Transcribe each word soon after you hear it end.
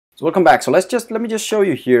So welcome back. So let me just show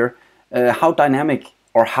you here how dynamic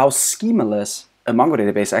or how schemaless a Mongo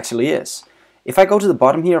database actually is. If I go to the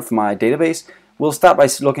bottom here of my database, we'll start by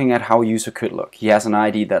looking at how a user could look. He has an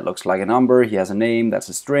ID that looks like a number, he has a name that's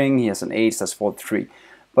a string, he has an age that's 43.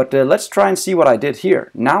 But let's try and see what I did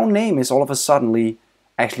here. Now name is all of a sudden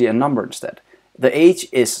actually a number instead. The age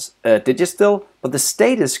is a digit still, but the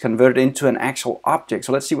state is converted into an actual object.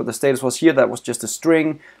 So let's see what the status was here. That was just a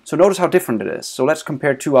string. So notice how different it is. So let's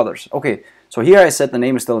compare two others. Okay, so here I said the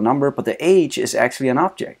name is still a number, but the age is actually an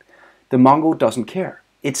object. The Mongo doesn't care.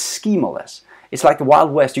 It's schemaless. It's like the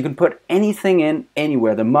Wild West. You can put anything in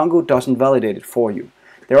anywhere. The Mongo doesn't validate it for you.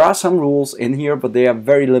 There are some rules in here, but they are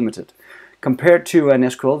very limited. Compared to an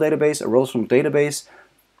SQL database, a relational database,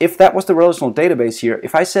 if that was the relational database here,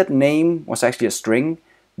 if I said name was actually a string,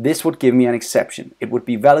 this would give me an exception. It would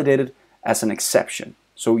be validated as an exception.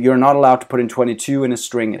 So you're not allowed to put in 22 in a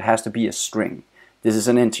string. It has to be a string. This is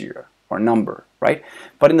an integer or number, right?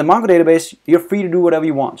 But in the Mongo database, you're free to do whatever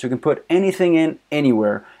you want. So you can put anything in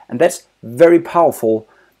anywhere, and that's very powerful.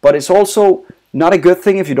 But it's also not a good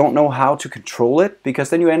thing if you don't know how to control it, because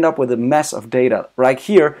then you end up with a mess of data. Right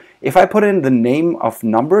here, if I put in the name of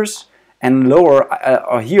numbers, and lower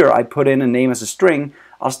here I put in a name as a string,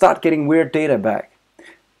 I'll start getting weird data back.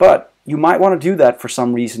 But you might want to do that for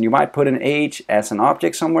some reason. You might put an age as an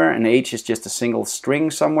object somewhere, and age is just a single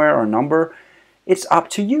string somewhere or a number. It's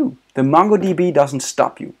up to you. The MongoDB doesn't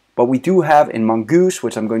stop you. But we do have in Mongoose,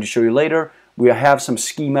 which I'm going to show you later, we have some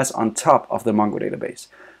schemas on top of the Mongo database.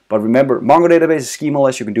 But remember, Mongo database is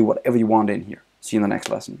schemaless. You can do whatever you want in here. See you in the next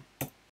lesson.